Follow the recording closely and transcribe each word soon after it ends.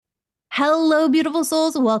Hello, beautiful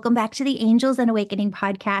souls. Welcome back to the Angels and Awakening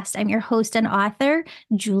podcast. I'm your host and author,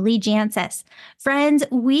 Julie Jancis. Friends,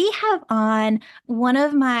 we have on one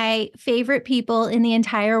of my favorite people in the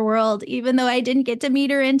entire world, even though I didn't get to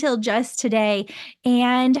meet her until just today.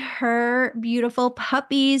 And her beautiful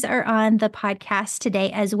puppies are on the podcast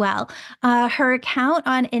today as well. Her account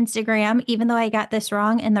on Instagram, even though I got this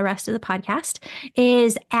wrong in the rest of the podcast,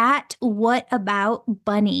 is at What About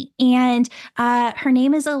Bunny. And her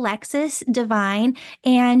name is Alexis Devine,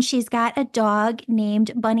 and she's got a dog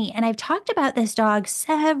named Bunny. And I've talked about this dog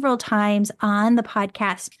several times on the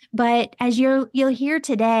podcast, but as you'll hear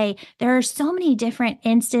today, there are so many different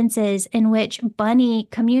instances in which Bunny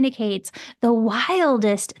communicates the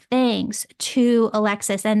wildest things to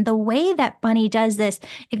Alexis. And the way that Bunny does this,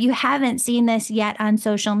 if you haven't seen this yet on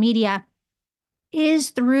social media, is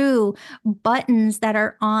through buttons that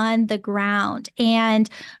are on the ground. And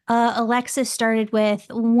Alexis started with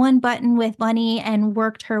one button with Bunny and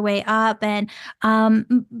worked her way up. And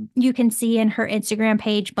you can see in her Instagram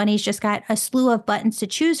page, Bunny's just got a slew of buttons to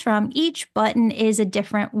choose from. Each button is a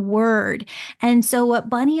different word. And so what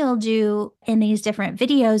Bunny will do in these different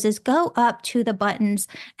videos is go up to the buttons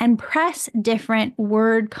and press different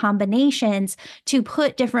word combinations to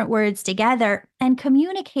put different words together and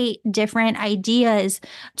communicate different ideas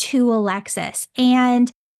to Alexis.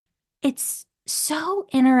 And it's so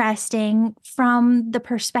interesting from the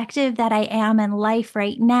perspective that I am in life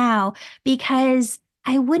right now, because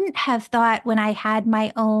I wouldn't have thought when I had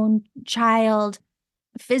my own child,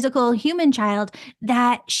 physical human child,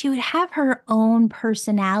 that she would have her own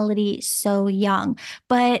personality so young.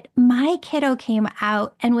 But my kiddo came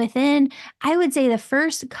out, and within, I would say, the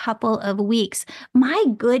first couple of weeks, my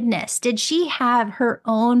goodness, did she have her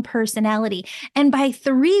own personality. And by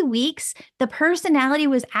 3 weeks, the personality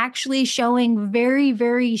was actually showing very,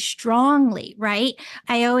 very strongly, right?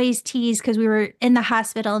 I always tease, because we were in the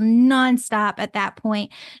hospital nonstop at that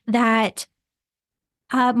point, that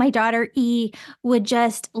my daughter E would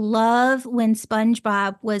just love when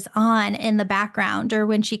SpongeBob was on in the background, or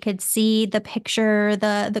when she could see the picture,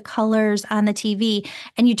 the colors on the TV,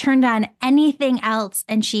 and you turned on anything else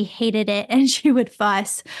and she hated it and she would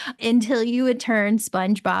fuss until you would turn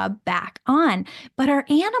SpongeBob back on. But our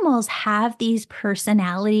animals have these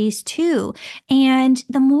personalities too. And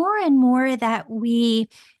the more and more that we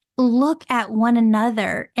look at one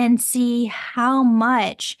another and see how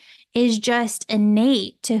much is just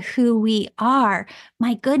innate to who we are,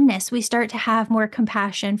 my goodness, we start to have more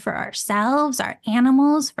compassion for ourselves, our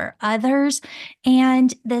animals, for others.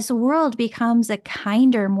 And this world becomes a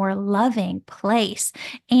kinder, more loving place.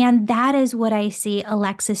 And that is what I see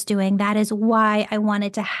Alexis doing. That is why I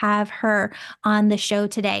wanted to have her on the show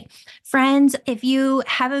today. Friends, if you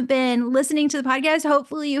haven't been listening to the podcast,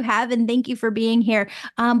 hopefully you have, and thank you for being here.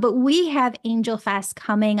 But we have Angel Fest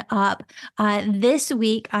coming up this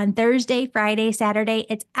week on Thursday, Friday, Saturday.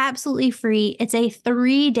 It's absolutely free. It's a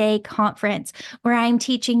 3-day conference where I'm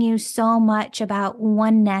teaching you so much about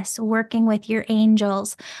oneness, working with your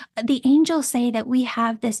angels. The angels say that we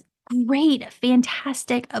have this great,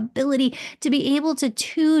 fantastic ability to be able to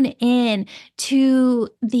tune in to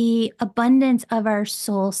the abundance of our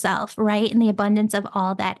soul self, right? And the abundance of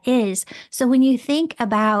all that is. So when you think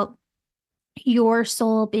about your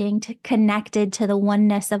soul being connected to the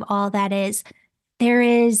oneness of all that is, there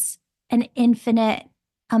is an infinite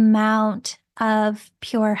amount of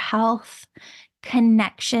pure health,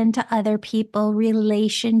 connection to other people,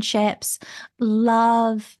 relationships,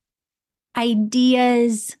 love,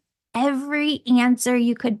 ideas, every answer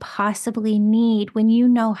you could possibly need. When you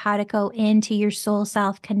know how to go into your soul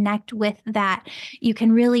self, connect with that, you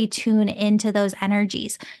can really tune into those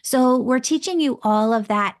energies. So we're teaching you all of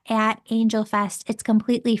that at Angel Fest. It's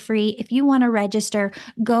completely free. If you want to register,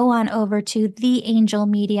 go on over to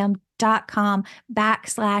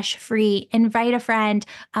theangelmedium.com/free. Invite a friend.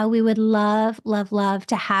 We would love, love, love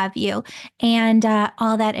to have you. And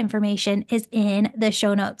all that information is in the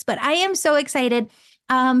show notes. But I am so excited.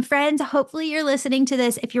 Friends, hopefully you're listening to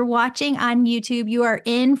this. If you're watching on YouTube, you are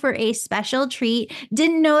in for a special treat.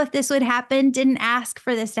 Didn't know if this would happen, didn't ask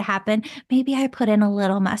for this to happen. Maybe I put in a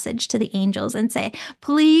little message to the angels and say,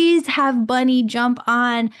 please have Bunny jump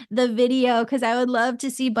on the video, because I would love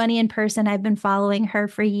to see Bunny in person. I've been following her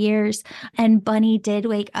for years, and Bunny did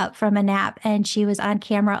wake up from a nap and she was on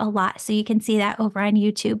camera a lot. So you can see that over on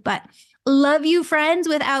YouTube. But love you, friends.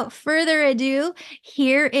 Without further ado,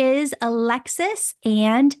 here is Alexis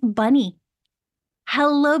and Bunny.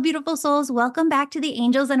 Hello, beautiful souls. Welcome back to the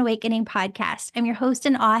Angels and Awakening podcast. I'm your host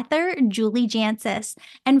and author, Julie Jancis.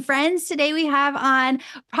 And friends, today we have on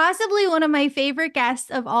possibly one of my favorite guests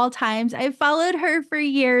of all times. I've followed her for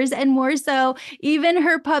years and more so, even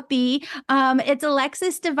her puppy. It's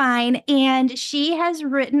Alexis Devine, and she has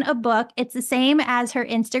written a book. It's the same as her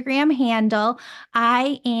Instagram handle,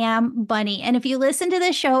 I Am Bunny. And if you listen to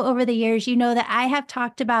the show over the years, you know that I have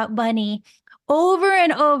talked about Bunny over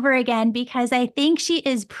and over again because I think she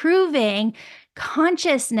is proving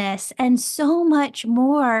consciousness and so much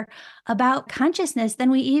more about consciousness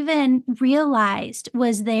than we even realized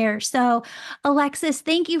was there. So, Alexis,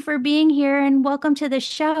 thank you for being here and welcome to the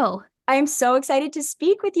show. I'm so excited to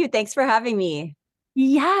speak with you. Thanks for having me.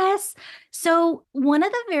 Yes. So, one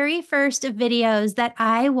of the very first videos that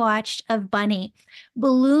I watched of Bunny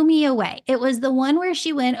blew me away. It was the one where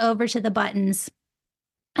she went over to the buttons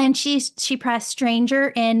and she pressed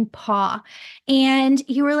stranger in paw. And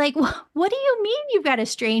you were like, what do you mean you've got a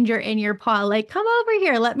stranger in your paw? Like, come over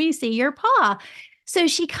here, let me see your paw. So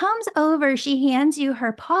she comes over, she hands you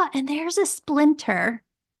her paw, and there's a splinter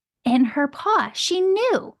in her paw. She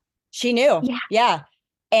knew. She knew. Yeah. Yeah.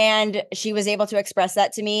 And she was able to express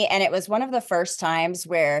that to me. And it was one of the first times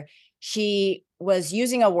where she was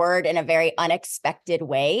using a word in a very unexpected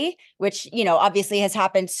way, which, obviously has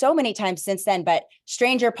happened so many times since then. But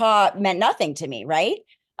stranger paw meant nothing to me, right?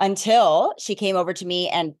 Until she came over to me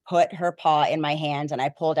and put her paw in my hand and I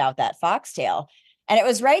pulled out that foxtail. And it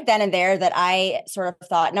was right then and there that I sort of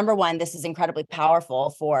thought, number one, this is incredibly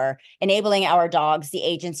powerful for enabling our dogs the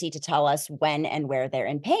agency to tell us when and where they're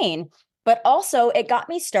in pain. But also it got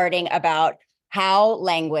me starting about how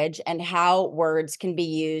language and how words can be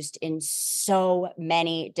used in so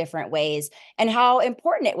many different ways and how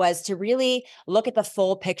important it was to really look at the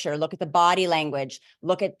full picture, look at the body language,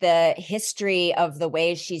 look at the history of the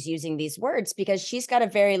ways she's using these words, because she's got a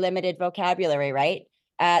very limited vocabulary, right?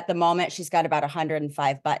 At the moment, she's got about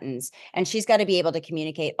 105 buttons, and she's got to be able to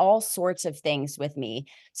communicate all sorts of things with me.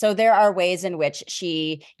 So there are ways in which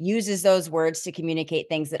she uses those words to communicate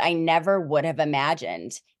things that I never would have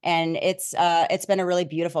imagined. And it's been a really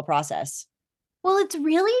beautiful process. Well, it's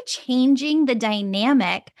really changing the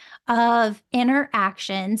dynamic of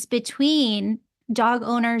interactions between dog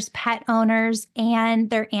owners, pet owners, and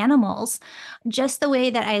their animals. Just the way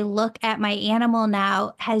that I look at my animal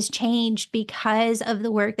now has changed because of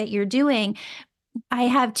the work that you're doing. I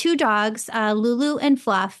have two dogs, Lulu and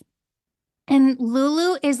Fluff. And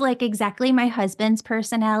Lulu is like exactly my husband's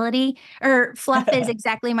personality, or Fluff is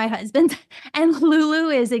exactly my husband's, and Lulu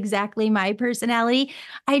is exactly my personality.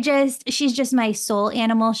 She's just my soul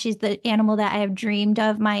animal. She's the animal that I have dreamed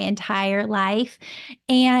of my entire life.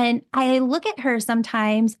 And I look at her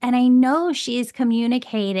sometimes and I know she's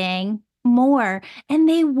communicating more and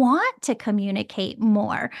they want to communicate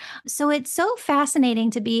more. So it's so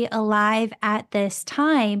fascinating to be alive at this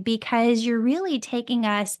time because you're really taking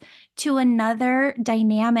us to another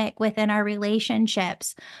dynamic within our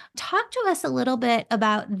relationships. Talk to us a little bit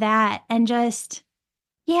about that and just,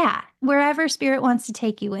 yeah, wherever spirit wants to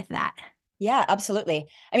take you with that. Yeah, absolutely.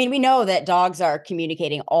 I mean, we know that dogs are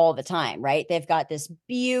communicating all the time, right? They've got this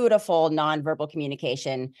beautiful nonverbal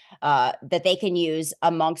communication that they can use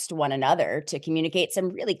amongst one another to communicate some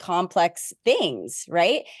really complex things,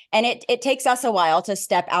 right? And it takes us a while to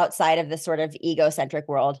step outside of the sort of egocentric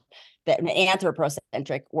world, that an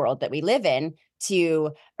anthropocentric world that we live in,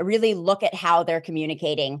 to really look at how they're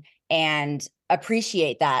communicating and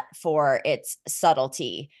appreciate that for its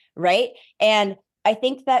subtlety, right? And I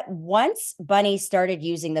think that once Bunny started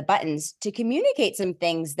using the buttons to communicate some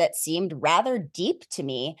things that seemed rather deep to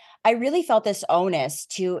me, I really felt this onus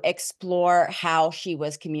to explore how she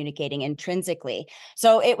was communicating intrinsically.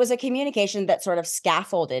 So it was a communication that sort of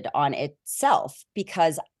scaffolded on itself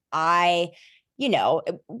because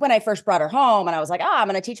when I first brought her home and I was like, I'm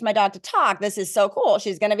going to teach my dog to talk. This is so cool.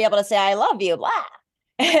 She's going to be able to say, I love you, blah.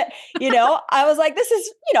 I was like, this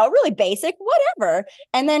is, really basic, whatever.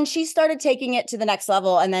 And then she started taking it to the next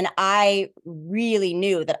level. And then I really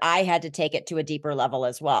knew that I had to take it to a deeper level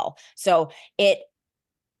as well. So it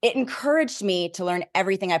encouraged me to learn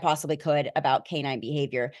everything I possibly could about canine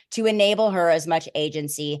behavior, to enable her as much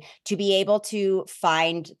agency, to be able to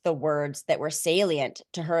find the words that were salient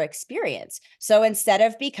to her experience. So instead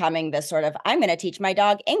of becoming this sort of, I'm going to teach my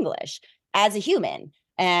dog English as a human,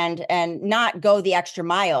 and not go the extra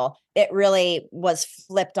mile, it really was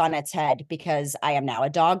flipped on its head because I am now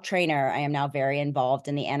a dog trainer. I am now very involved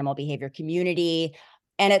in the animal behavior community.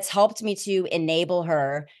 And it's helped me to enable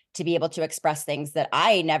her to be able to express things that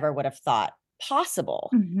I never would have thought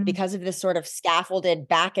possible because of this sort of scaffolded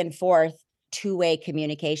back and forth two-way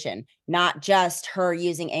communication, not just her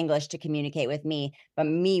using English to communicate with me, but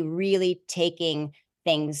me really taking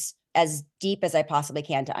things as deep as I possibly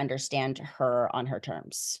can to understand her on her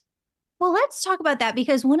terms. Well, let's talk about that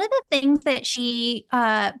because one of the things that she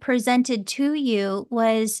presented to you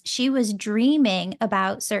was she was dreaming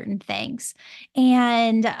about certain things,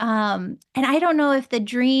 and I don't know if the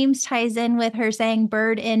dreams ties in with her saying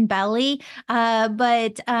 "bird in belly,"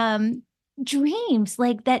 but dreams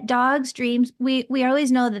like that. Dogs' dreams. We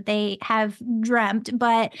always know that they have dreamt,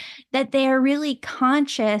 but that they are really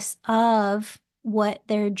conscious of what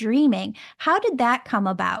they're dreaming. How did that come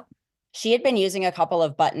about? She had been using a couple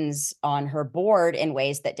of buttons on her board in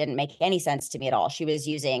ways that didn't make any sense to me at all. She was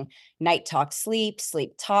using night talk sleep,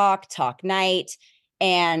 sleep talk, talk night.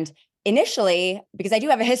 And initially, because I do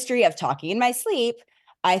have a history of talking in my sleep,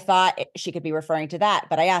 I thought she could be referring to that.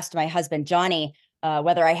 But I asked my husband, Johnny,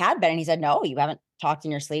 whether I had been. And he said, no, you haven't talked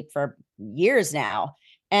in your sleep for years now.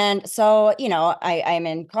 And so, I'm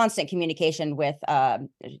in constant communication with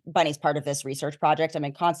Bunny's part of this research project. I'm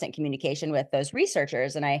in constant communication with those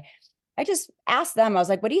researchers. And I just asked them, I was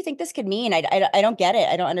like, what do you think this could mean? I don't get it.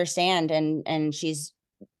 I don't understand. And she's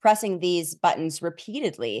pressing these buttons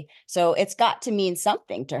repeatedly. So it's got to mean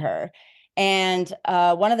something to her. And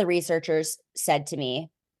one of the researchers said to me,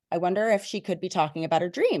 I wonder if she could be talking about her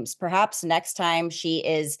dreams. Perhaps next time she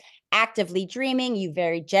is actively dreaming, you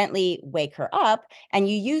very gently wake her up and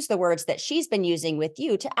you use the words that she's been using with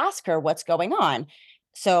you to ask her what's going on.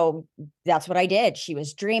 So that's what I did. She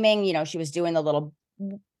was dreaming, she was doing the little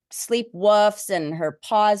sleep woofs and her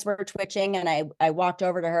paws were twitching. And I walked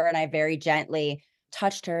over to her and I very gently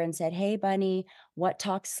touched her and said, hey, Bunny, what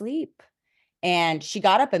talks sleep? And she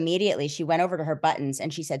got up immediately. She went over to her buttons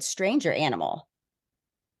and she said, stranger animal.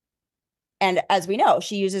 And as we know,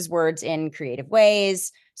 she uses words in creative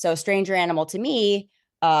ways. So stranger animal to me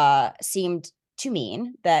seemed to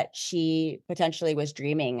mean that she potentially was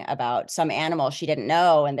dreaming about some animal she didn't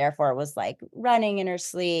know and therefore was like running in her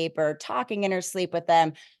sleep or talking in her sleep with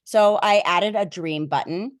them. So I added a dream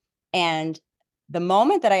button. And the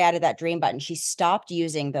moment that I added that dream button, she stopped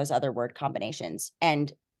using those other word combinations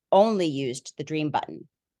and only used the dream button.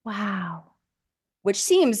 Wow. Which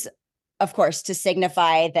seems, of course, to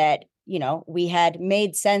signify that, we had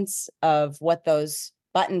made sense of what those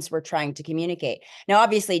buttons were trying to communicate. Now,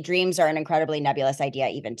 obviously, dreams are an incredibly nebulous idea,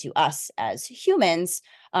 even to us as humans.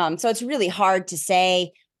 So it's really hard to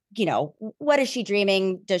say, what is she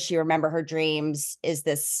dreaming? Does she remember her dreams? Is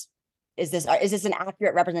this an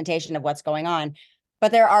accurate representation of what's going on?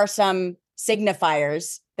 But there are some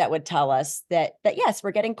signifiers that would tell us that yes,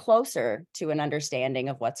 we're getting closer to an understanding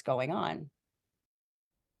of what's going on.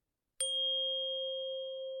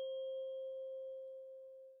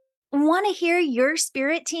 Want to hear your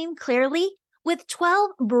spirit team clearly? With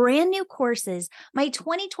 12 brand new courses, my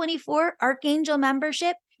 2024 Archangel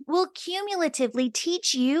membership will cumulatively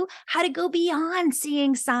teach you how to go beyond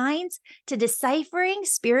seeing signs to deciphering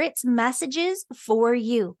Spirit's messages for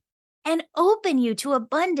you and open you to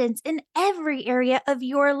abundance in every area of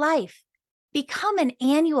your life. Become an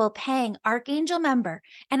annual paying Archangel member,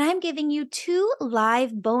 and I'm giving you 2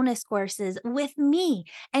 live bonus courses with me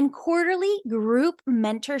and quarterly group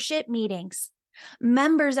mentorship meetings.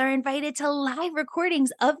 Members are invited to live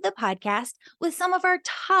recordings of the podcast with some of our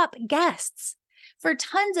top guests. For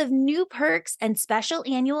tons of new perks and special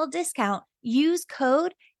annual discount, use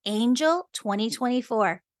code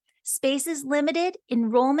ANGEL2024. Space is limited.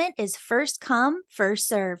 Enrollment is first come, first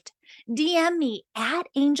served. DM me at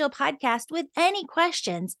Angel Podcast with any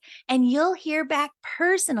questions, and you'll hear back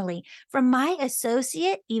personally from my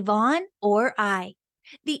associate, Yvonne, or I.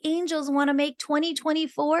 The Angels want to make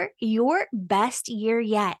 2024 your best year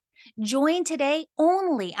yet. Join today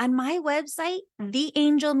only on my website,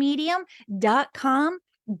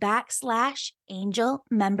 theangelmedium.com/angel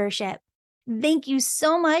membership. Thank you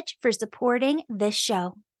so much for supporting this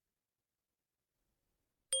show.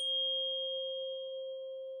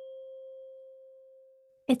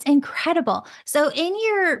 It's incredible. So in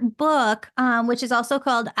your book, which is also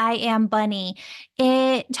called I Am Bunny,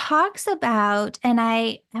 it talks about, and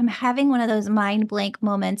I am having one of those mind blank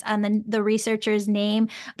moments on the researcher's name,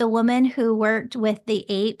 the woman who worked with the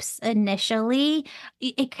apes initially.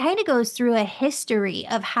 It kind of goes through a history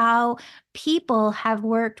of how people have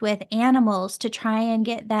worked with animals to try and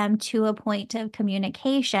get them to a point of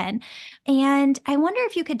communication. And I wonder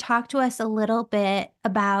if you could talk to us a little bit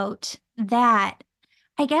about that.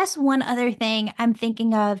 I guess one other thing I'm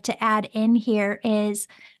thinking of to add in here is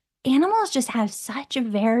animals just have such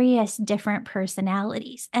various different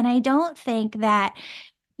personalities. And I don't think that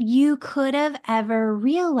you could have ever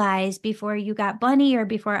realized before you got Bunny or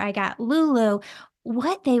before I got Lulu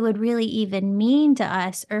what they would really even mean to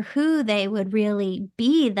us or who they would really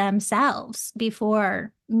be themselves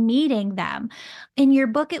before meeting them. In your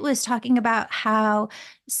book, it was talking about how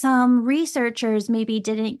some researchers maybe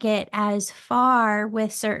didn't get as far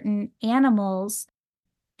with certain animals,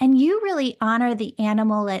 and you really honor the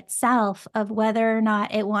animal itself of whether or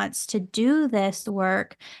not it wants to do this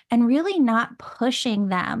work and really not pushing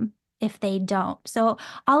them if they don't. So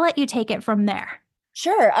I'll let you take it from there.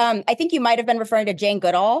 Sure. I think you might have been referring to Jane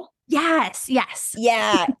Goodall. Yes, yes.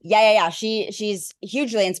 Yeah. She's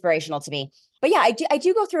hugely inspirational to me. But yeah, I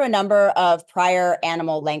do go through a number of prior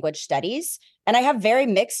animal language studies, and I have very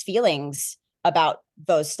mixed feelings about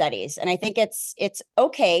those studies. And I think it's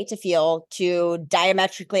okay to feel two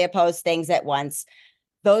diametrically opposed things at once.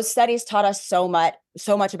 Those studies taught us so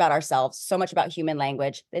much about ourselves, so much about human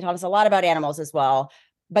language. They taught us a lot about animals as well,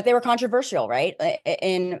 but they were controversial, right?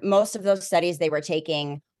 In most of those studies, they were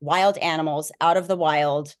taking wild animals out of the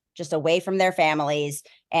wild, just away from their families,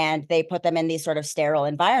 and they put them in these sort of sterile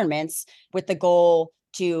environments with the goal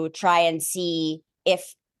to try and see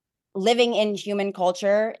if living in human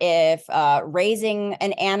culture, if raising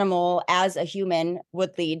an animal as a human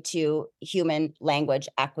would lead to human language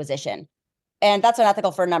acquisition. And that's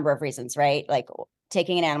unethical for a number of reasons, right? Like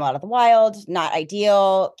taking an animal out of the wild, not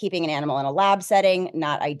ideal. Keeping an animal in a lab setting,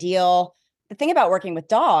 not ideal. The thing about working with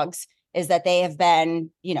dogs is that they have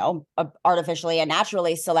been, artificially and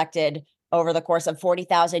naturally selected over the course of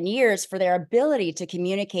 40,000 years for their ability to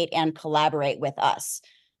communicate and collaborate with us.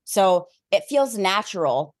 So it feels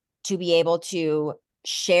natural to be able to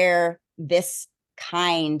share this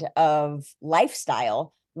kind of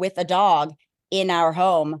lifestyle with a dog in our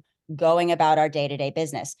home, going about our day-to-day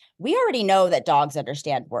business. We already know that dogs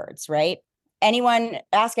understand words, right?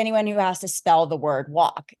 Ask anyone who has to spell the word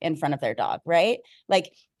walk in front of their dog, right?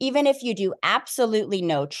 Like, even if you do absolutely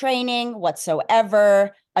no training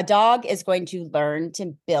whatsoever, a dog is going to learn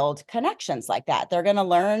to build connections like that. They're going to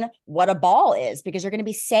learn what a ball is because you're going to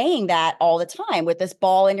be saying that all the time with this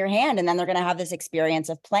ball in your hand. And then they're going to have this experience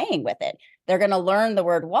of playing with it. They're going to learn the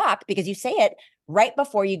word walk because you say it right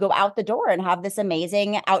before you go out the door and have this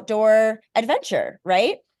amazing outdoor adventure,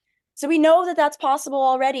 right? So we know that that's possible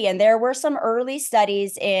already. And there were some early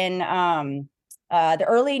studies in the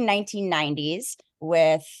early 1990s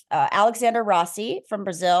with Alexander Rossi from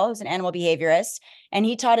Brazil, who's an animal behaviorist. And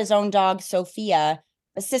he taught his own dog, Sophia,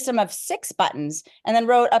 a system of 6 buttons and then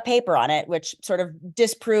wrote a paper on it, which sort of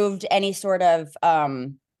disproved any sort of,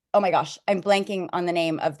 oh my gosh, I'm blanking on the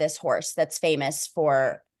name of this horse that's famous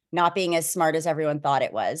for not being as smart as everyone thought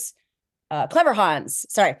it was. Clever Hans,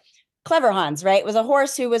 sorry. Clever Hans, right, was a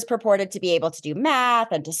horse who was purported to be able to do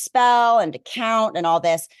math and to spell and to count and all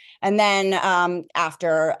this. And then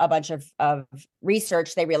after a bunch of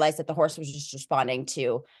research, they realized that the horse was just responding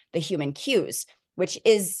to the human cues, which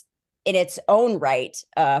is in its own right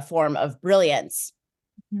a form of brilliance.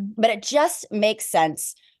 Mm-hmm. But it just makes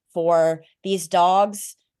sense for these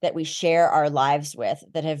dogs that we share our lives with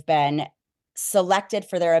that have been selected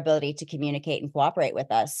for their ability to communicate and cooperate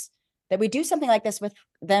with us, that we do something like this with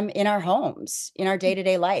them in our homes, in our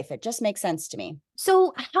day-to-day life. It just makes sense to me.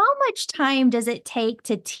 So how much time does it take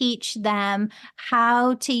to teach them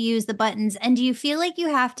how to use the buttons? And do you feel like you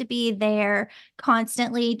have to be there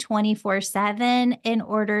constantly 24/7 in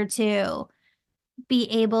order to be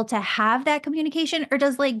able to have that communication? Or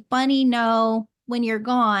does like Bunny know when you're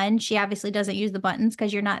gone? She obviously doesn't use the buttons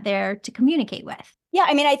because you're not there to communicate with. Yeah,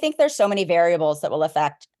 I mean, I think there's so many variables that will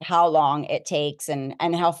affect how long it takes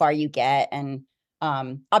and how far you get. And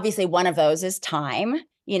obviously, one of those is time.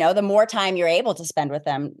 The more time you're able to spend with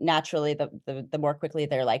them, naturally, the more quickly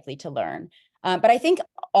they're likely to learn. But I think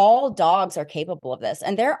all dogs are capable of this.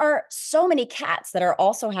 And there are so many cats that are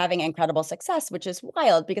also having incredible success, which is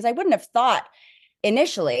wild because I wouldn't have thought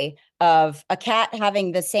initially of a cat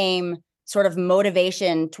having the same sort of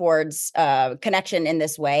motivation towards connection in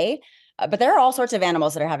this way. But there are all sorts of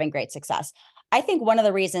animals that are having great success. I think one of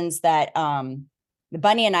the reasons that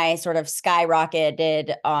Bunny and I sort of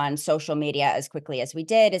skyrocketed on social media as quickly as we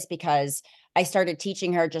did is because I started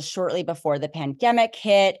teaching her just shortly before the pandemic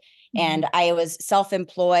hit. Mm-hmm. And I was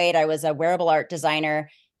self-employed. I was a wearable art designer.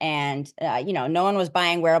 And, no one was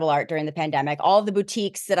buying wearable art during the pandemic. All of the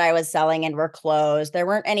boutiques that I was selling in were closed. There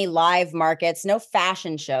weren't any live markets, no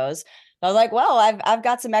fashion shows. I was like, well, I've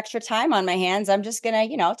got some extra time on my hands. I'm just going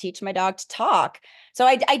to, teach my dog to talk. So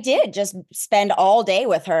I did just spend all day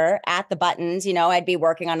with her at the buttons. I'd be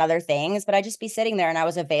working on other things, but I'd just be sitting there and I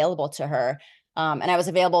was available to her. And I was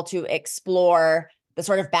available to explore the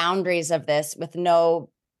sort of boundaries of this with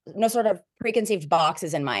no no sort of preconceived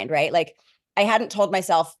boxes in mind, right? Like I hadn't told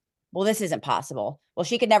myself, well, this isn't possible. Well,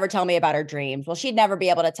 she could never tell me about her dreams. Well, she'd never be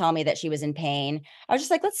able to tell me that she was in pain. I was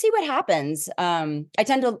just like, let's see what happens. I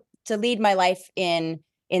tend to lead my life in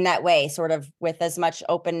that way, sort of with as much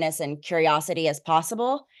openness and curiosity as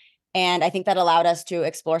possible. And I think that allowed us to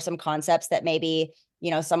explore some concepts that maybe,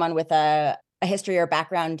 someone with a history or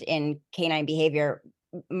background in canine behavior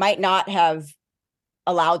might not have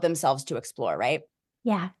allowed themselves to explore, right?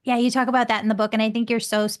 Yeah. Yeah. You talk about that in the book. And I think you're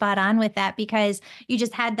so spot on with that because you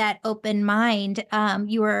just had that open mind.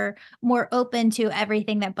 You were more open to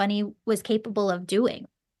everything that Bunny was capable of doing.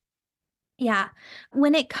 Yeah.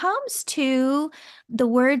 When it comes to the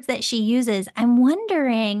words that she uses, I'm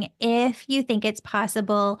wondering if you think it's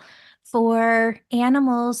possible for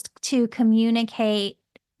animals to communicate,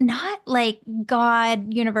 not like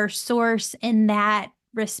God, universe, source in that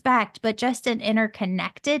respect, but just an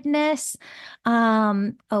interconnectedness,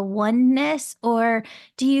 a oneness, or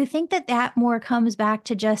do you think that that more comes back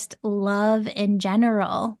to just love in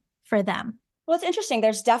general for them? Well, it's interesting.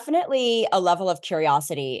 There's definitely a level of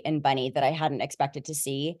curiosity in Bunny that I hadn't expected to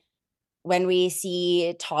see. When we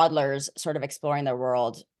see toddlers sort of exploring the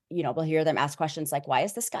world, we'll hear them ask questions like, why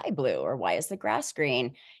is the sky blue? Or why is the grass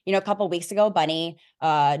green? A couple weeks ago, Bunny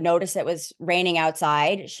noticed it was raining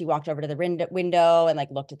outside. She walked over to the window and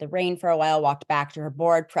like looked at the rain for a while, walked back to her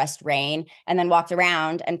board, pressed rain, and then walked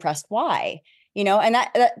around and pressed why. And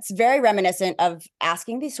that's very reminiscent of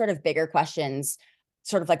asking these sort of bigger questions,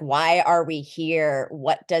 sort of like, why are we here?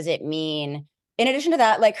 What does it mean? In addition to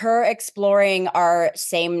that, like her exploring our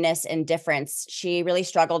sameness and difference, she really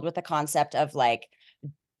struggled with the concept of like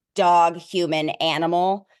dog, human,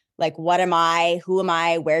 animal. Like, what am I? Who am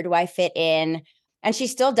I? Where do I fit in? And she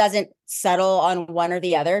still doesn't settle on one or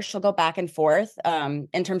the other. She'll go back and forth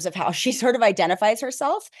in terms of how she sort of identifies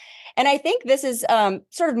herself. And I think this is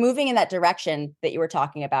sort of moving in that direction that you were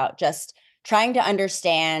talking about, just trying to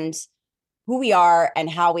understand who we are and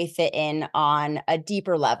how we fit in on a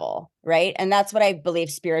deeper level, right? And that's what I believe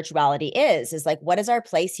spirituality is like, what is our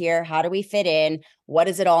place here? How do we fit in? What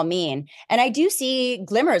does it all mean? And I do see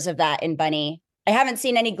glimmers of that in Bunny. I haven't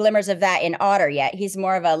seen any glimmers of that in Otter yet. He's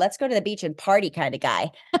more of a let's go to the beach and party kind of guy.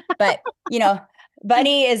 But,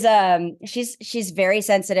 Bunny is she's very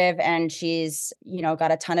sensitive and she's,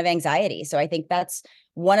 got a ton of anxiety. So I think that's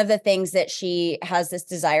one of the things that she has this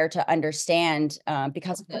desire to understand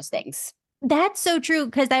because of those things. That's so true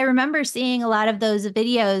because I remember seeing a lot of those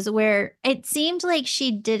videos where it seemed like she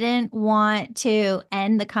didn't want to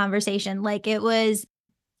end the conversation, like it was,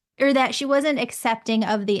 or that she wasn't accepting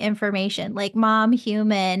of the information, like mom,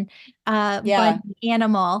 human, bunny, Yeah.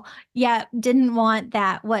 animal. Yeah, didn't want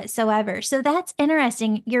that whatsoever. So that's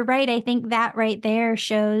interesting. You're right. I think that right there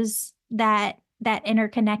shows that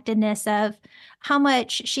interconnectedness of how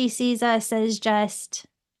much she sees us as just,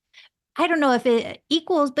 I don't know if it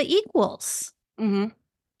equals, but equals. Hmm.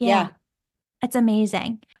 Yeah, Yeah. that's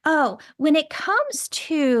amazing. Oh, when it comes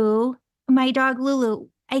to my dog Lulu,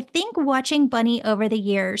 I think watching Bunny over the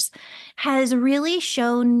years has really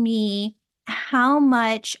shown me how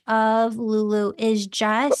much of Lulu is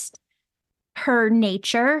just her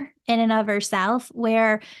nature in and of herself,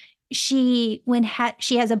 where she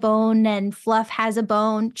has a bone and Fluff has a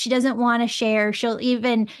bone, she doesn't want to share. She'll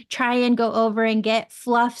even try and go over and get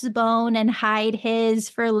Fluff's bone and hide his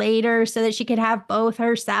for later so that she could have both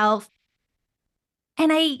herself.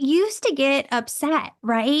 And I used to get upset,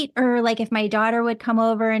 right? Or like if my daughter would come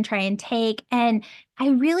over and try and take. And I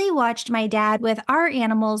really watched my dad with our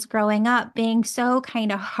animals growing up being so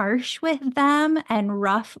kind of harsh with them and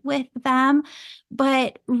rough with them,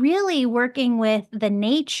 but really working with the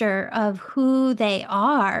nature of who they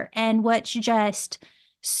are and what's just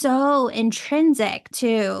so intrinsic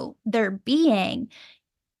to their being.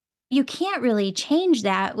 You can't really change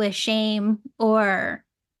that with shame or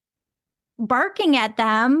barking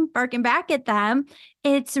back at them.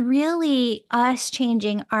 It's really us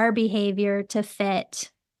changing our behavior to fit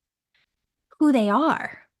who they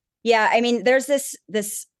are. Yeah, I mean, there's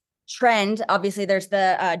this trend. Obviously, there's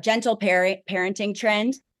the gentle parenting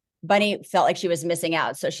trend. Bunny felt like she was missing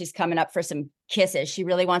out, so she's coming up for some kisses. She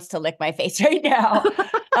really wants to lick my face right now.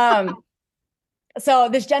 So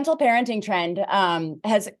this gentle parenting trend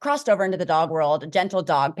has crossed over into the dog world, gentle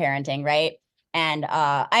dog parenting, right? And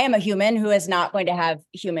I am a human who is not going to have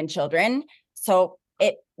human children. So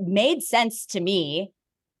it made sense to me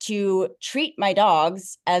to treat my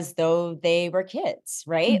dogs as though they were kids,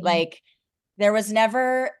 right? Mhm. Like there was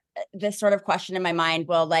never this sort of question in my mind,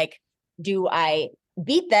 well, like, do I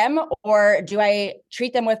beat them, or do I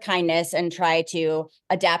treat them with kindness and try to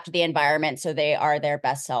adapt the environment so they are their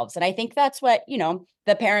best selves? And I think that's what,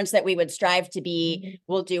 the parents that we would strive to be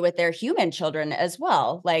will do with their human children as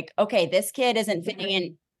well. Like, okay, this kid isn't fitting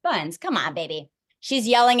in buns. Come on, baby. She's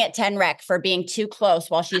yelling at 10 rec for being too close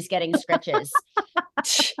while she's getting stretches.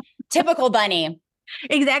 Typical bunny.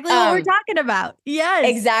 Exactly what we're talking about. Yes.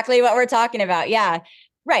 Exactly what we're talking about. Yeah.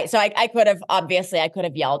 Right. So I could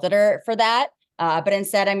have yelled at her for that. But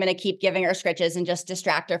instead I'm going to keep giving her scritches and just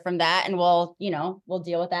distract her from that. And we'll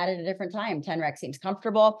deal with that at a different time. 10 rec seems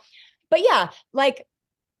comfortable. But yeah, like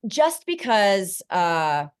just because,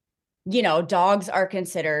 dogs are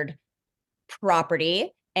considered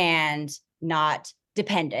property and not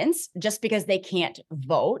dependents, just because they can't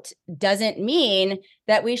vote doesn't mean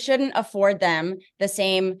that we shouldn't afford them the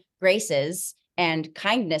same graces and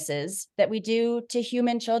kindnesses that we do to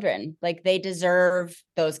human children. Like they deserve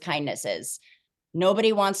those kindnesses.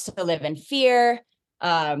 Nobody wants to live in fear.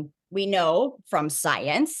 We know from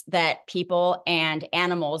science that people and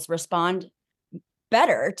animals respond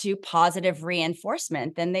better to positive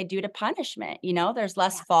reinforcement than they do to punishment. There's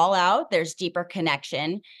less fallout, there's deeper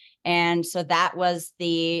connection. And so that was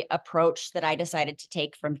the approach that I decided to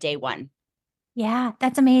take from day one. Yeah,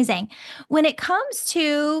 that's amazing. When it comes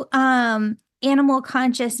to animal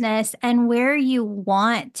consciousness and where you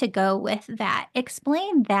want to go with that,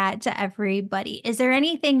 explain that to everybody. Is there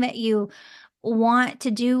anything that you want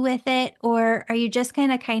to do with it, or are you just going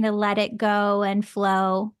to kind of let it go and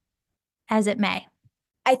flow as it may?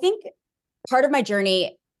 I think part of my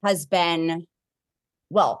journey has been,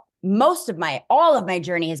 all of my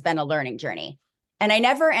journey has been a learning journey. And I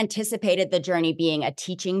never anticipated the journey being a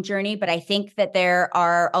teaching journey, but I think that there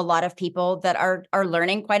are a lot of people that are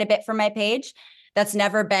learning quite a bit from my page. That's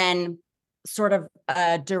never been sort of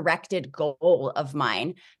a directed goal of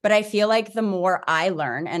mine. But I feel like the more I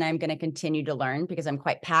learn, and I'm going to continue to learn because I'm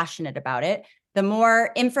quite passionate about it, the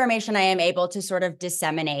more information I am able to sort of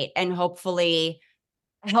disseminate and hopefully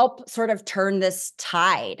help sort of turn this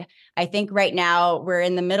tide. I think right now we're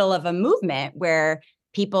in the middle of a movement where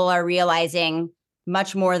people are realizing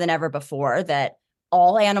much more than ever before that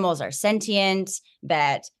all animals are sentient,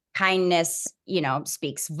 that kindness,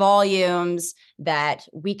 speaks volumes, that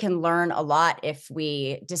we can learn a lot if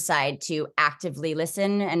we decide to actively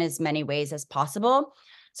listen in as many ways as possible.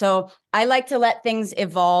 So I like to let things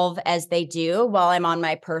evolve as they do while I'm on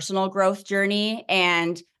my personal growth journey.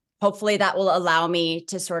 And hopefully that will allow me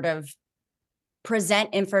to sort of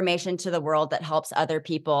present information to the world that helps other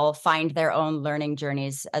people find their own learning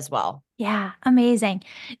journeys as well. Yeah, amazing.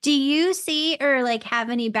 Do you see or like have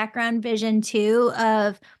any background vision too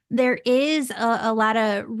of there is a lot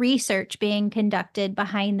of research being conducted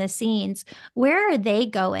behind the scenes. Where are they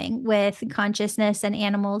going with consciousness and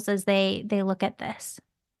animals as they look at this?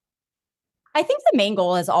 I think the main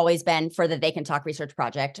goal has always been for the They Can Talk Research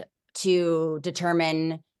Project to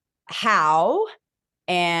determine how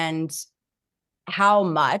and how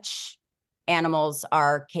much animals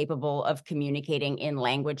are capable of communicating in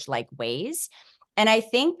language-like ways. And I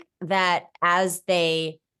think that as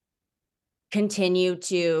they continue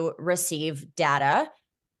to receive data,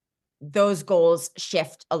 those goals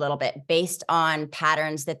shift a little bit based on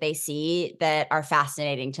patterns that they see that are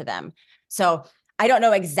fascinating to them. So I don't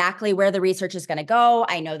know exactly where the research is going to go.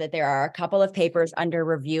 I know that there are a couple of papers under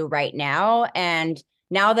review right now. And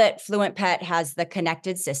now that Fluent Pet has the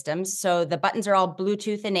connected systems, so the buttons are all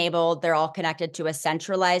Bluetooth enabled, they're all connected to a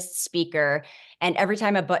centralized speaker. And every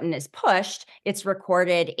time a button is pushed, it's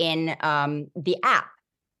recorded in the app.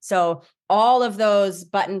 So all of those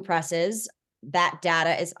button presses, that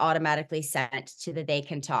data is automatically sent to the They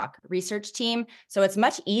Can Talk research team. So it's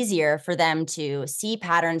much easier for them to see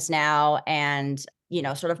patterns now and,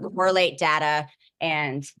 sort of correlate data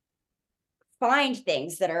and find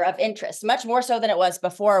things that are of interest, much more so than it was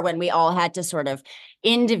before when we all had to sort of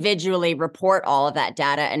individually report all of that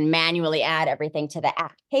data and manually add everything to the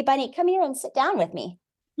app. Hey, Bunny, come here and sit down with me.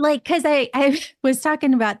 Like, because I was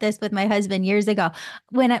talking about this with my husband years ago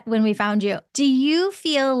when we found you. Do you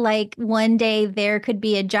feel like one day there could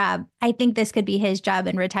be a job? I think this could be his job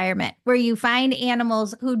in retirement, where you find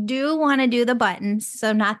animals who do want to do the buttons.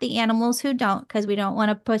 So not the animals who don't, because we don't want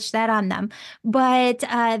to push that on them, but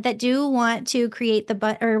that do want to create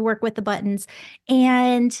or work with the buttons,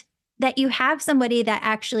 and that you have somebody that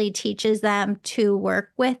actually teaches them to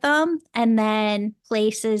work with them and then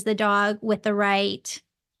places the dog with the right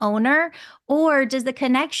owner, or does the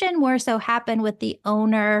connection more so happen with the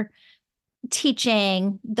owner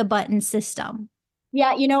teaching the button system?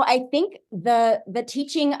 Yeah, I think the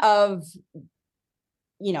teaching of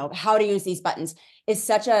how to use these buttons is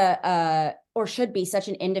such a or should be such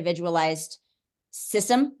an individualized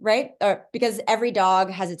system, right? Because every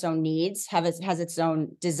dog has its own needs, has its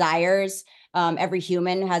own desires. Every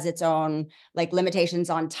human has its own like limitations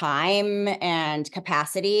on time and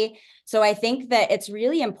capacity. So I think that it's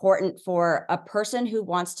really important for a person who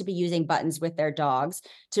wants to be using buttons with their dogs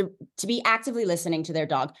to be actively listening to their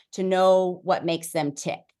dog, to know what makes them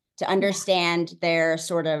tick, to understand their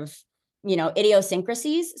sort of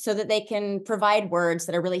idiosyncrasies so that they can provide words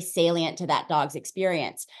that are really salient to that dog's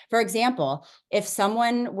experience. For example, if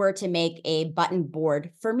someone were to make a button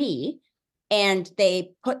board for me and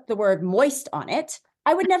they put the word moist on it,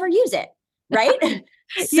 I would never use it, right?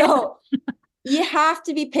 Yeah. So you have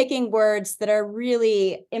to be picking words that are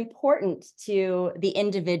really important to the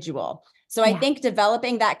individual. So I Yeah. think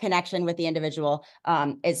developing that connection with the individual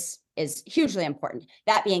is hugely important.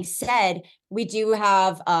 That being said, we do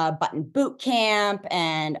have a button boot camp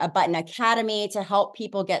and a button academy to help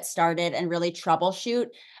people get started and really troubleshoot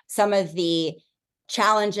some of the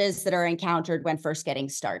challenges that are encountered when first getting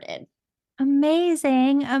started.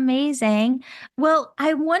 Amazing, amazing. Well,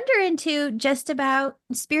 I wonder into just about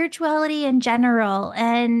spirituality in general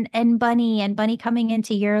and Bunny coming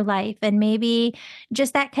into your life and maybe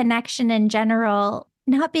just that connection in general,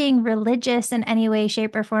 not being religious in any way,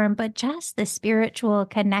 shape, or form, but just the spiritual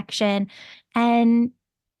connection and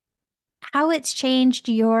how it's changed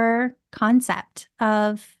your concept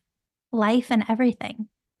of life and everything.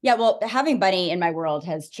 Yeah, well, having Bunny in my world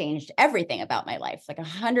has changed everything about my life. Like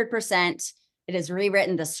 100%, it has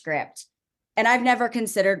rewritten the script. And I've never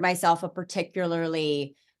considered myself a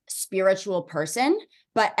particularly spiritual person,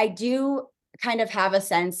 but I do kind of have a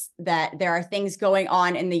sense that there are things going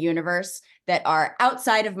on in the universe that are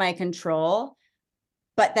outside of my control,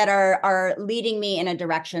 but that are leading me in a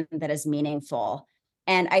direction that is meaningful.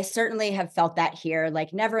 And I certainly have felt that here.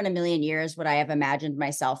 Like, never in a million years would I have imagined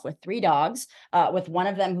myself with 3 dogs, with one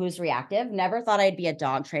of them who's reactive. Never thought I'd be a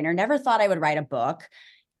dog trainer. Never thought I would write a book.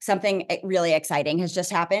 Something really exciting has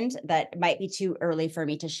just happened that might be too early for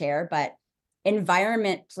me to share, but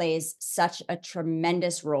environment plays such a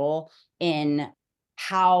tremendous role in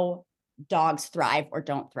how dogs thrive or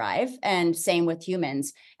don't thrive, and same with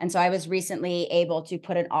humans. And so I was recently able to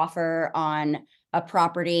put an offer on a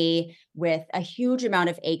property with a huge amount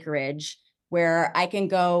of acreage where I can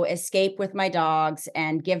go escape with my dogs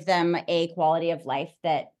and give them a quality of life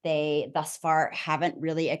that they thus far haven't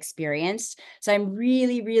really experienced. So I'm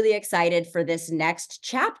really, really excited for this next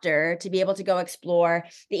chapter to be able to go explore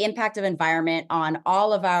the impact of environment on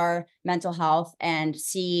all of our mental health and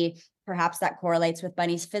see perhaps that correlates with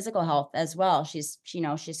Bunny's physical health as well.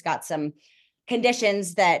 She's got some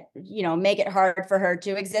conditions that, make it hard for her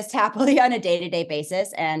to exist happily on a day-to-day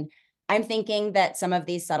basis. And I'm thinking that some of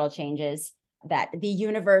these subtle changes that the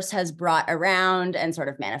universe has brought around and sort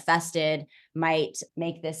of manifested might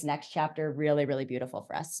make this next chapter really, really beautiful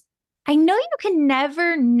for us. I know you can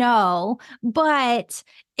never know, but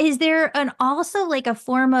is there an also like a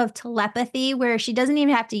form of telepathy where she doesn't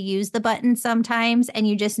even have to use the button sometimes and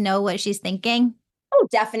you just know what she's thinking? Oh,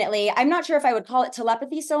 definitely. I'm not sure if I would call it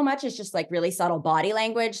telepathy so much as just like really subtle body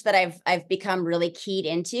language that I've become really keyed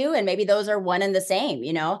into, and maybe those are one and the same.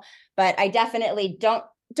 But I definitely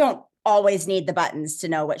don't always need the buttons to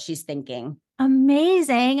know what she's thinking.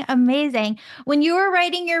 Amazing, amazing. When you were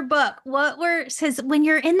writing your book, because when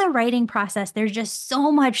you're in the writing process, there's just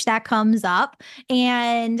so much that comes up.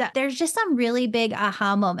 And there's just some really big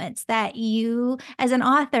aha moments that you, as an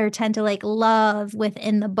author, tend to like love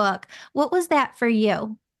within the book. What was that for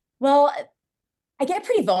you? Well, I get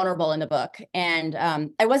pretty vulnerable in the book, and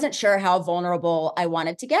I wasn't sure how vulnerable I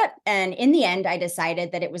wanted to get. And in the end, I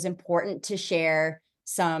decided that it was important to share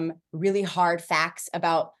some really hard facts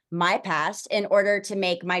about my past in order to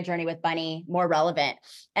make my journey with Bunny more relevant.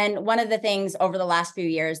 And one of the things over the last few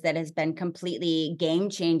years that has been completely game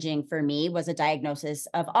changing for me was a diagnosis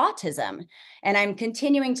of autism. And I'm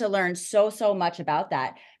continuing to learn so much about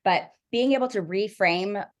that. But being able to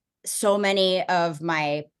reframe so many of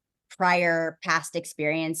my prior past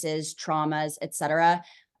experiences, traumas, etc.,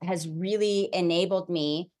 has really enabled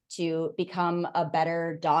me to become a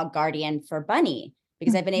better dog guardian for Bunny,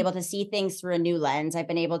 because I've been able to see things through a new lens. I've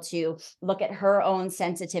been able to look at her own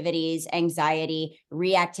sensitivities, anxiety,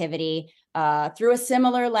 reactivity through a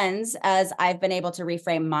similar lens as I've been able to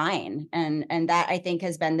reframe mine. And that, I think,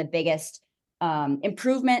 has been the biggest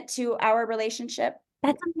improvement to our relationship.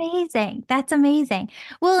 That's amazing. That's amazing.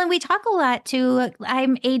 Well, and we talk a lot too.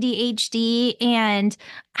 I'm ADHD. And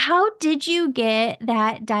how did you get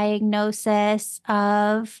that diagnosis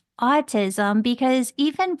of autism? Because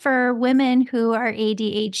even for women who are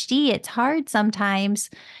ADHD, it's hard sometimes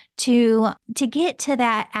to get to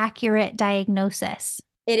that accurate diagnosis.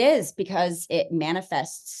 It is, because it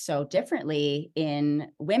manifests so differently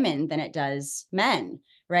in women than it does men,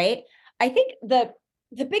 right? I think the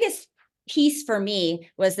biggest piece for me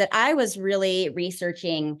was that I was really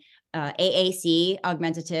researching AAC,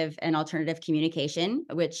 augmentative and alternative communication,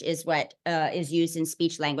 which is what is used in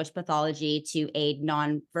speech language pathology to aid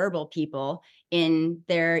nonverbal people in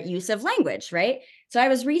their use of language, right? So I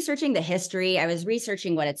was researching the history, I was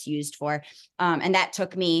researching what it's used for. And that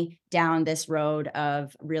took me down this road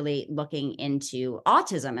of really looking into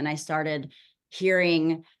autism. And I started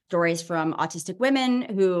hearing stories from autistic women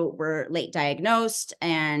who were late diagnosed.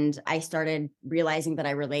 And I started realizing that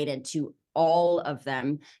I related to all of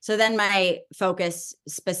them. So then my focus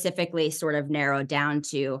specifically sort of narrowed down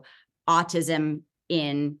to autism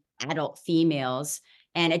in adult females.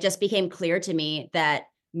 And it just became clear to me that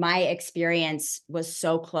my experience was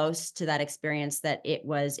so close to that experience that it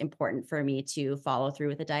was important for me to follow through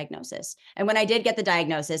with the diagnosis. And when I did get the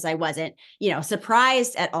diagnosis, I wasn't,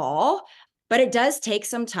 surprised at all, but it does take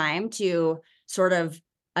some time to sort of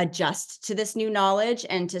adjust to this new knowledge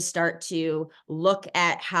and to start to look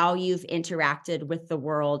at how you've interacted with the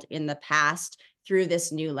world in the past through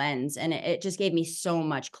this new lens. And it just gave me so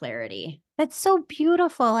much clarity. That's so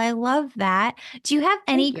beautiful. I love that. Do you have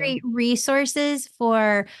any Thank you. great resources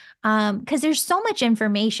for, because there's so much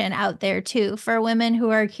information out there too for women who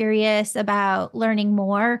are curious about learning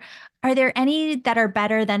more. Are there any that are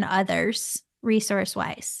better than others, resource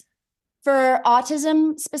wise? For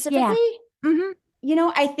autism Yeah. specifically, Hmm.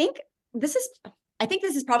 I think this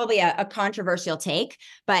is probably a controversial take,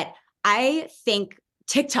 but I think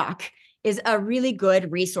TikTok is a really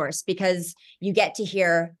good resource because you get to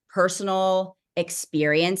hear personal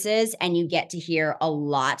experiences and you get to hear a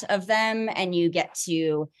lot of them, and you get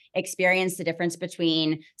to experience the difference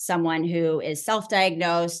between someone who is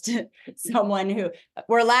self-diagnosed, someone who,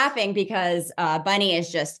 we're laughing because Bunny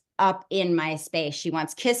is just up in my space. She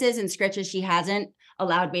wants kisses and scritches. She hasn't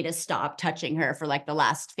allowed me to stop touching her for like the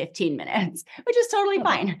last 15 minutes, which is totally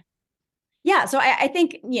fine. Yeah. So I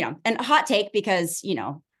think, and a hot take, because,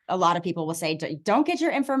 a lot of people will say, don't get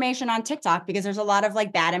your information on TikTok because there's a lot of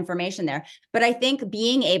like bad information there. But I think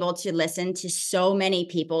being able to listen to so many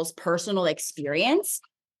people's personal experience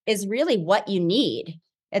is really what you need.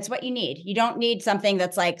 It's what you need. You don't need something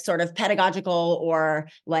that's like sort of pedagogical or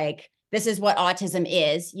like, this is what autism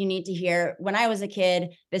is. You need to hear, when I was a kid,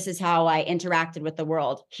 this is how I interacted with the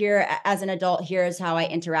world. Here, as an adult, here's how I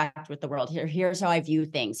interact with the world. Here's how I view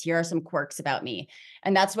things. Here are some quirks about me.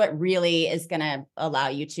 And that's what really is going to allow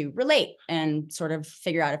you to relate and sort of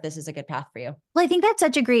figure out if this is a good path for you. Well, I think that's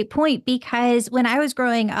such a great point because when I was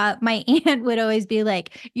growing up, my aunt would always be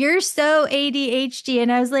like, "You're so ADHD."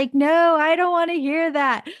 And I was like, "No, I don't want to hear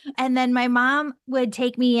that." And then my mom would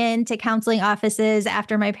take me into counseling offices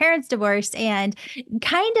after my parents divorced and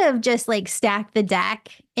kind of just like stack the deck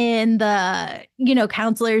in the,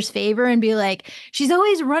 counselor's favor and be like, "She's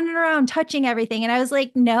always running around touching everything." And I was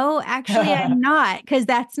like, "No, actually, I'm not, because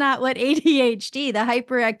that's not what ADHD, the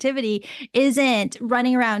hyperactivity, isn't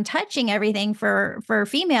running around touching everything for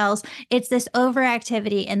females. It's this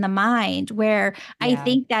overactivity in the mind where I Yeah.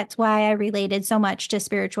 think that's why I related so much to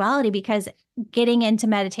spirituality, because getting into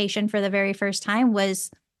meditation for the very first time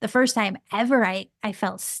was the first time ever I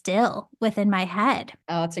felt still within my head.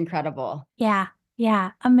 Oh, it's incredible. Yeah.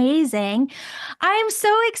 Yeah, amazing. I'm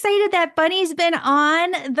so excited that Bunny's been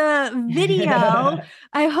on the video.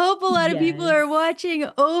 I hope a lot of people Yes. are watching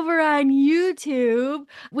over on YouTube.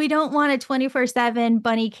 We don't want a 24/7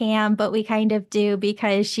 Bunny cam, but we kind of do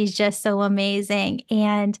because she's just so amazing.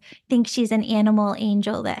 And I think she's an animal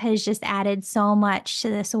angel that has just added so much to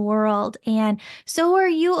this world. And so are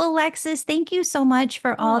you, Alexis. Thank you so much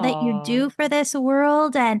for all that you do Oh, for this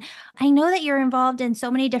world. And I know that you're involved in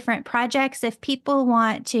so many different projects. If people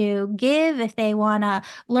want to give, if they want to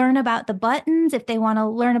learn about the buttons, if they want to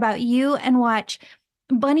learn about you and watch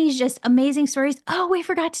Bunny's just amazing stories. Oh, we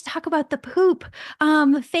forgot to talk about the poop,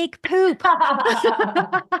 fake poop.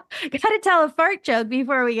 Got to tell a fart joke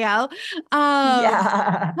before we go.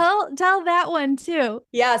 yeah. Tell that one too.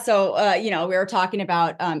 Yeah. So, we were talking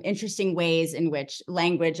about interesting ways in which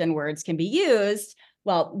language and words can be used.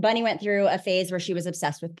 Well, Bunny went through a phase where she was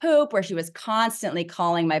obsessed with poop, where she was constantly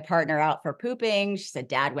calling my partner out for pooping. She said,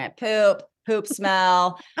 "Dad went poop, poop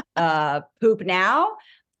smell, poop now."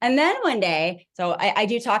 And then one day, so I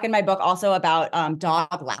do talk in my book also about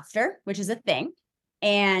dog laughter, which is a thing.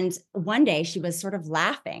 And one day she was sort of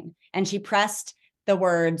laughing and she pressed the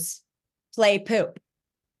words "play poop."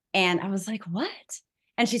 And I was like, "What?"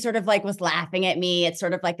 And she sort of like was laughing at me. It's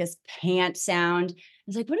sort of like this pant sound. I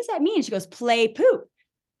was like, "What does that mean?" She goes, "Play poop."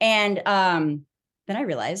 And then I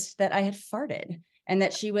realized that I had farted and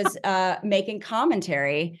that she was making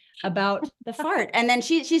commentary about the fart. And then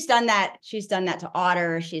she's done that. She's done that to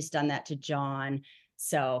Otter. She's done that to John.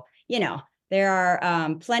 So, there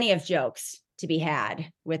are plenty of jokes to be had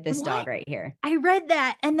with this dog right here. I read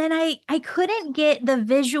that and then I couldn't get the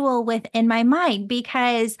visual within my mind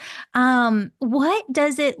because what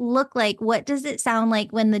does it look like? What does it sound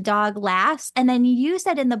like when the dog laughs? And then you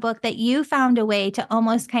said in the book that you found a way to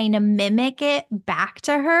almost kind of mimic it back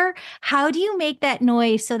to her. How do you make that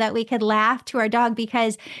noise so that we could laugh to our dog?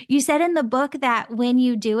 Because you said in the book that when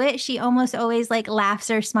you do it, she almost always like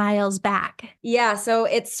laughs or smiles back. Yeah, so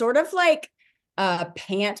it's sort of like a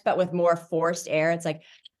pant, but with more forced air. It's like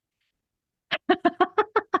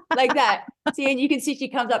that. See, and you can see she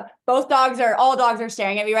comes up. All dogs are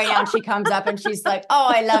staring at me right now. And she comes up and she's like, "Oh,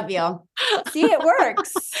 I love you." See, it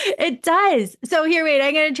works. It does. So here, wait,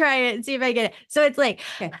 I'm going to try it and see if I get it. So it's like,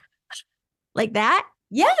 like that.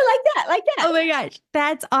 Yeah, like that. Oh my gosh.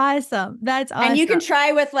 That's awesome. That's awesome. And you can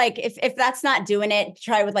try with like, if that's not doing it,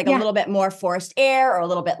 try with like a little bit more forced air or a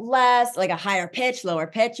little bit less, like a higher pitch, lower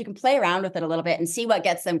pitch. You can play around with it a little bit and see what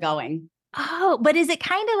gets them going. Oh, but is it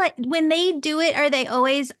kind of like when they do it, are they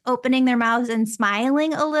always opening their mouths and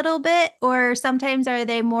smiling a little bit? Or sometimes are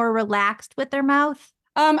they more relaxed with their mouth?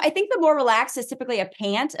 I think the more relaxed is typically a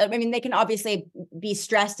pant. I mean, they can obviously be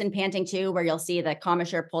stressed and panting too, where you'll see the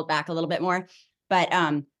commissure pulled back a little bit more. But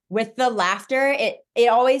with the laughter, it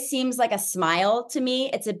always seems like a smile to me.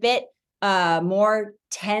 It's a bit more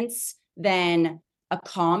tense than a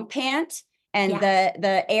calm pant. And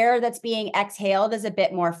the air that's being exhaled is a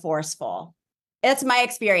bit more forceful. That's my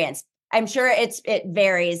experience. I'm sure it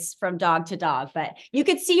varies from dog to dog, but you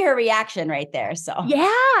could see her reaction right there. So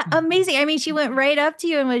yeah, amazing. I mean, she went right up to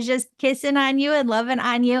you and was just kissing on you and loving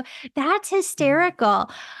on you. That's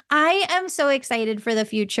hysterical. I am so excited for the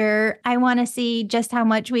future. I want to see just how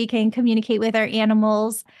much we can communicate with our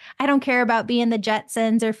animals. I don't care about being the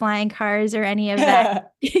Jetsons or flying cars or any of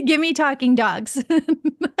that. Give me talking dogs.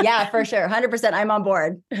 Yeah, for sure. 100%. I'm on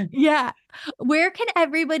board. Yeah. Where can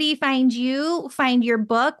everybody find you, find your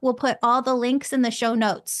book? We'll put all the links in the show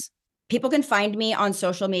notes. People can find me on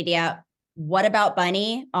social media. What About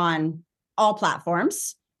Bunny on all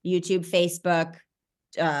platforms, YouTube, Facebook,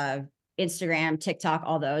 Instagram, TikTok,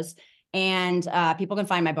 all those. And people can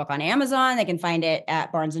find my book on Amazon. They can find it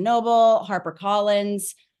at Barnes & Noble,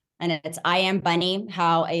 HarperCollins. And it's I Am Bunny,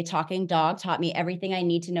 How a Talking Dog Taught Me Everything I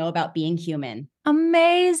Need to Know About Being Human.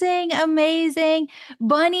 Amazing. Amazing.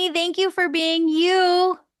 Bunny, thank you for being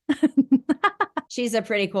you. She's a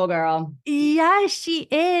pretty cool girl. Yes, she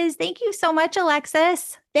is. Thank you so much,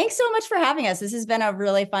 Alexis. Thanks so much for having us. This has been a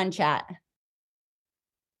really fun chat.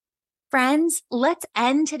 Friends, let's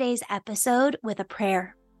end today's episode with a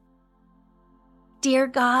prayer. Dear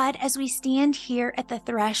God, as we stand here at the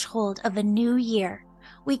threshold of a new year,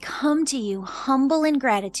 we come to you humble in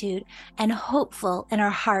gratitude and hopeful in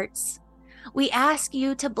our hearts. We ask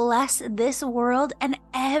you to bless this world and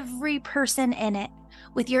every person in it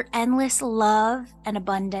with your endless love and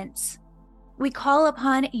abundance. We call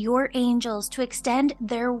upon your angels to extend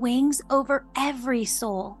their wings over every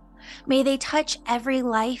soul. May they touch every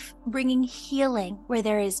life, bringing healing where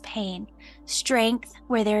there is pain, strength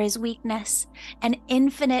where there is weakness, and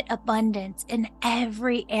infinite abundance in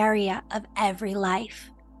every area of every life.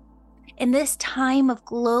 In this time of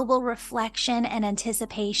global reflection and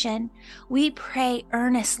anticipation, we pray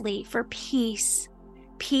earnestly for peace,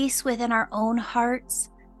 peace within our own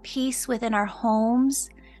hearts, peace within our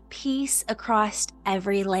homes, peace across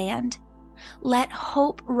every land. Let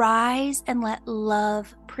hope rise and let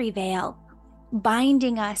love prevail,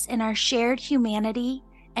 binding us in our shared humanity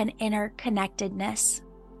and interconnectedness.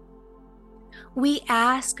 We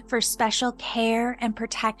ask for special care and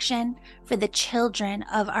protection for the children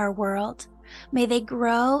of our world. May they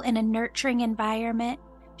grow in a nurturing environment,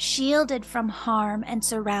 shielded from harm and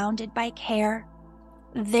surrounded by care.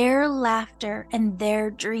 Their laughter and their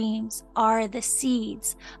dreams are the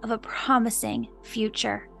seeds of a promising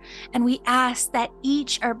future, and we ask that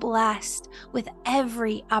each are blessed with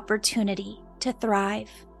every opportunity to thrive.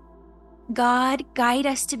 God, guide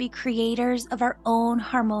us to be creators of our own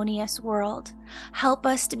harmonious world. Help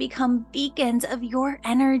us to become beacons of your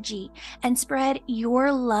energy and spread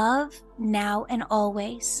your love now and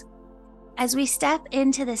always. As we step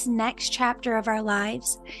into this next chapter of our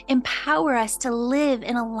lives, empower us to live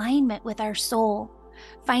in alignment with our soul,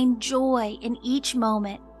 find joy in each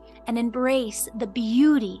moment, and embrace the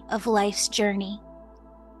beauty of life's journey.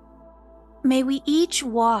 May we each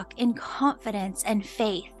walk in confidence and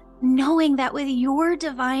faith, knowing that with your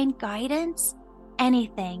divine guidance,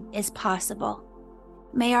 anything is possible.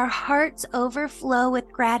 May our hearts overflow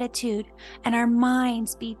with gratitude and our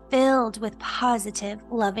minds be filled with positive,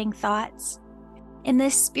 loving thoughts. In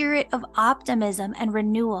this spirit of optimism and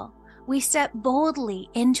renewal, we step boldly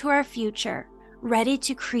into our future, ready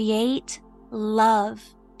to create, love,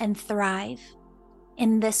 and thrive.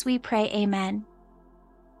 In this we pray, amen.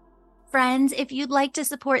 Friends, if you'd like to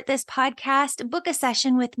support this podcast, book a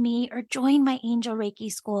session with me or join my Angel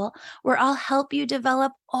Reiki School, where I'll help you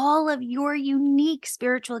develop all of your unique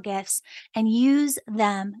spiritual gifts and use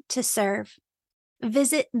them to serve.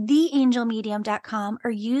 Visit theangelmedium.com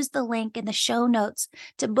or use the link in the show notes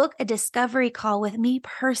to book a discovery call with me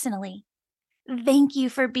personally. Thank you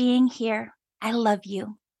for being here. I love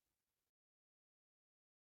you.